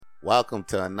Welcome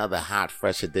to another hot,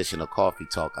 fresh edition of Coffee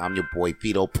Talk. I'm your boy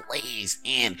Vito Blaze,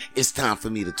 and it's time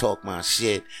for me to talk my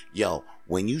shit. Yo,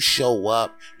 when you show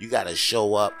up, you gotta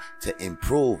show up to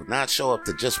improve, not show up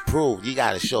to just prove. You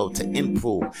gotta show up to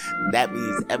improve. That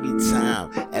means every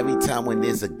time when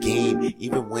there's a game,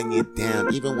 even when you're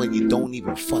down, even when you don't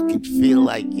even fucking feel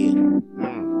like it.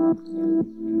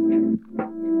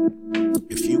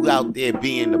 If you out there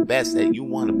being the best that you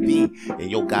want to be in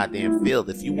your goddamn field,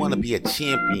 if you want to be a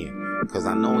champion, because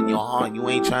I know in your heart you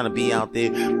ain't trying to be out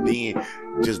there being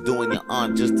just doing your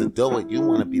just to do it. You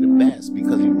want to be the best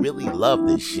because you really love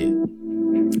this shit.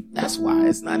 That's why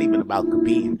it's not even about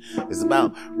competing. It's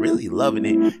about really loving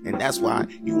it, and that's why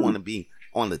you want to be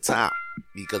on the top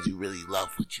because you really love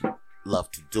what you love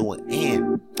to do it.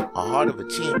 And a heart of a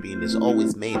champion is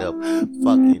always made of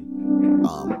fucking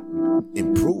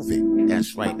improving.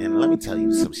 That's right, man. Let me tell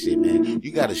you some shit, man.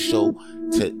 You gotta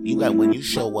when you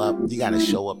show up, you gotta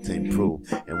show up to improve.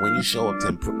 And when you show up to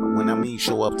improve, when I mean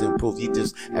show up to improve, you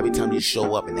just, every time you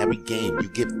show up in every game, you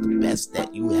give the best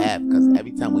that you have. Because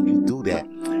every time when you do that,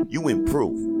 you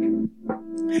improve.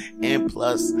 And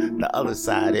plus, the other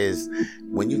side is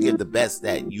when you give the best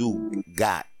that you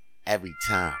got every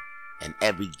time and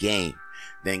every game,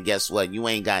 then guess what? You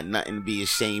ain't got nothing to be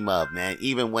ashamed of, man.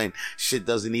 Even when shit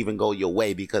doesn't even go your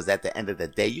way, because at the end of the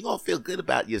day, you're going to feel good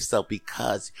about yourself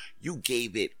because you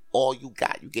gave it all you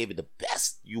got. You gave it the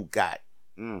best you got.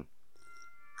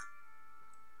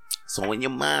 So in your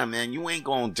mind, man, you ain't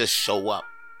going to just show up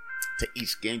to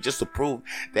each game just to prove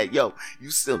that, yo,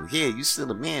 you still here. You still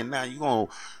the man. Now you going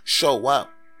to show up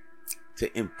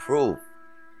to improve.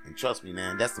 And trust me,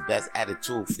 man, that's the best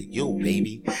attitude for you,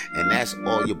 baby. And that's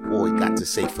all your boy got to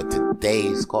say for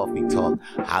today's Coffee Talk.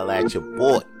 Holla at your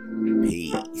boy.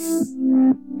 Peace.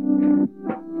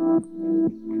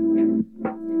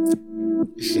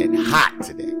 Shit hot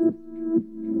today.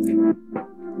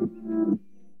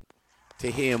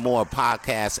 To hear more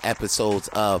podcast episodes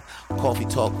of Coffee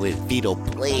Talk with Vito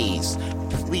Blaze,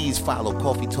 please follow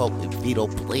Coffee Talk with Vito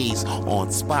Blaze on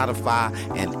Spotify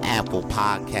and Apple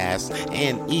Podcasts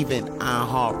and even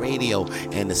iHeartRadio.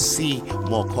 And to see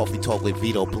more Coffee Talk with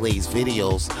Vito Blaze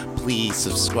videos, please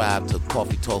subscribe to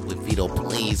Coffee Talk with Vito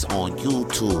Blaze on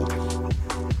YouTube.